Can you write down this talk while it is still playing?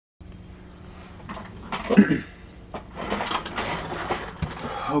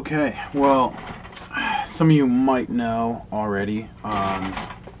Okay, well, some of you might know already.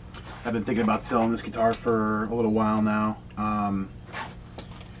 I've been thinking about selling this guitar for a little while now. I'm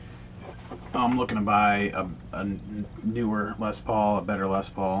looking to buy a newer Les Paul, a better Les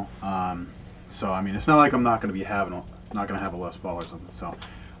Paul. So I mean, it's not like I'm not going to be having not going to have a Les Paul or something. So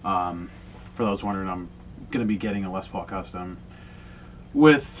for those wondering, I'm going to be getting a Les Paul Custom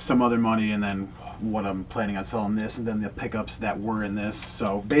with some other money, and then what I'm planning on selling this, and then the pickups that were in this.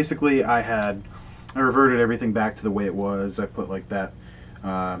 So basically, I reverted everything back to the way it was. I put like that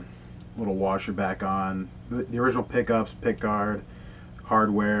little washer back on the original pickups, pick guard,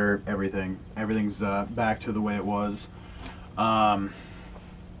 hardware, everything's back to the way it was.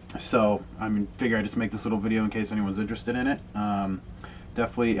 So I mean, figure I just make this little video in case anyone's interested in it.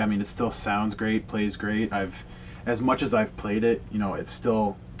 Definitely, I mean, it still sounds great, plays great. As much as I've played it, you know, it's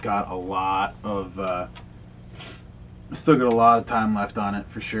still got a lot of time left on it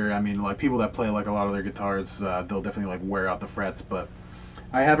for sure. I mean, like people that play like a lot of their guitars, they'll definitely like wear out the frets, but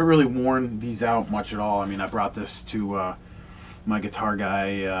I haven't really worn these out much at all. I mean, I brought this to my guitar guy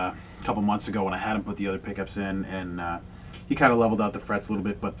a couple months ago when I had him put the other pickups in, and he kind of leveled out the frets a little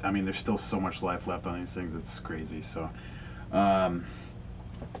bit, but I mean, there's still so much life left on these things, it's crazy. So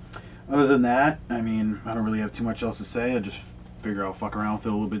other than that, I mean, I don't really have too much else to say. I just figure I'll fuck around with it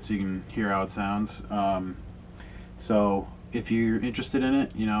a little bit so you can hear how it sounds. So if you're interested in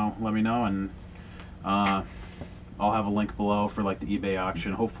it, you know, let me know, and I'll have a link below for like the eBay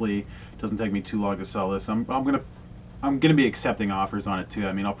auction. Hopefully it doesn't take me too long to sell this. I'm gonna be accepting offers on it too.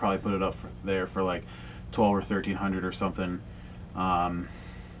 I mean, I'll probably put it up there for like 12 or 1300 or something.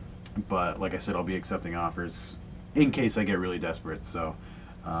 But like I said, I'll be accepting offers in case I get really desperate. So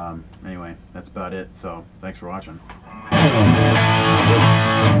anyway, that's about it. So thanks for watching.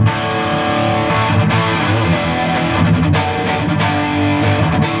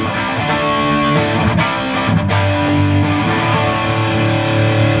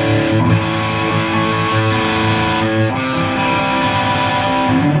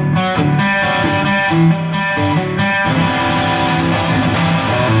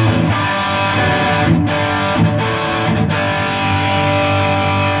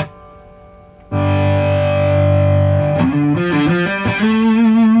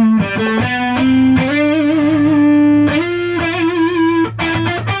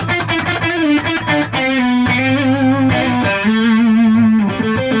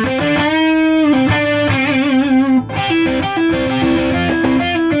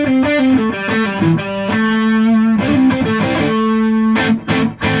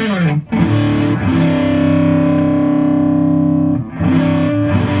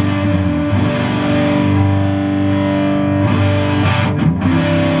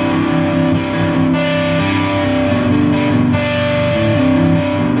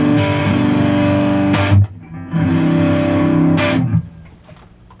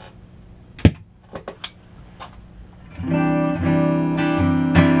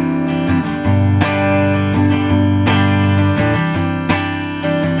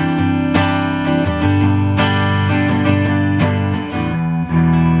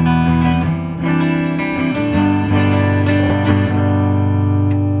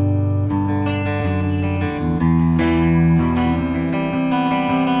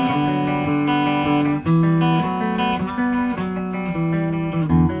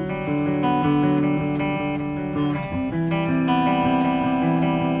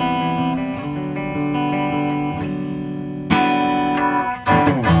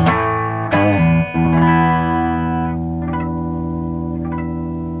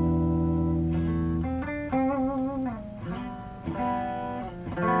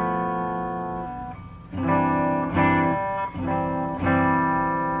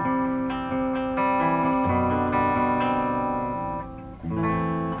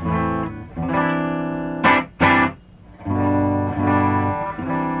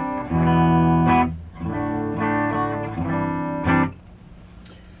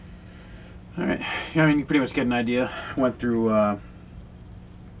 I mean, you pretty much get an idea. Went through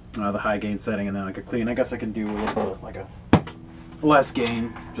the high gain setting, and then like a clean. I guess I can do a little bit like a less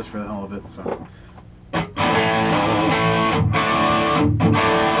gain just for the hell of it. So.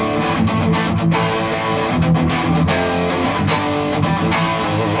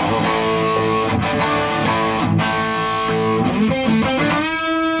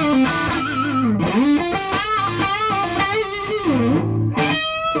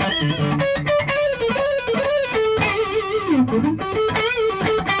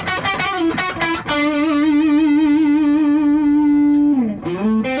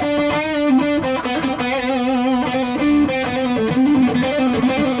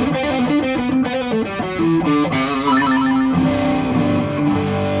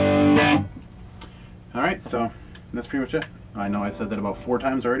 right, so that's pretty much it. I know I said that about 4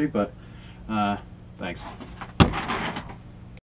 times already, but thanks.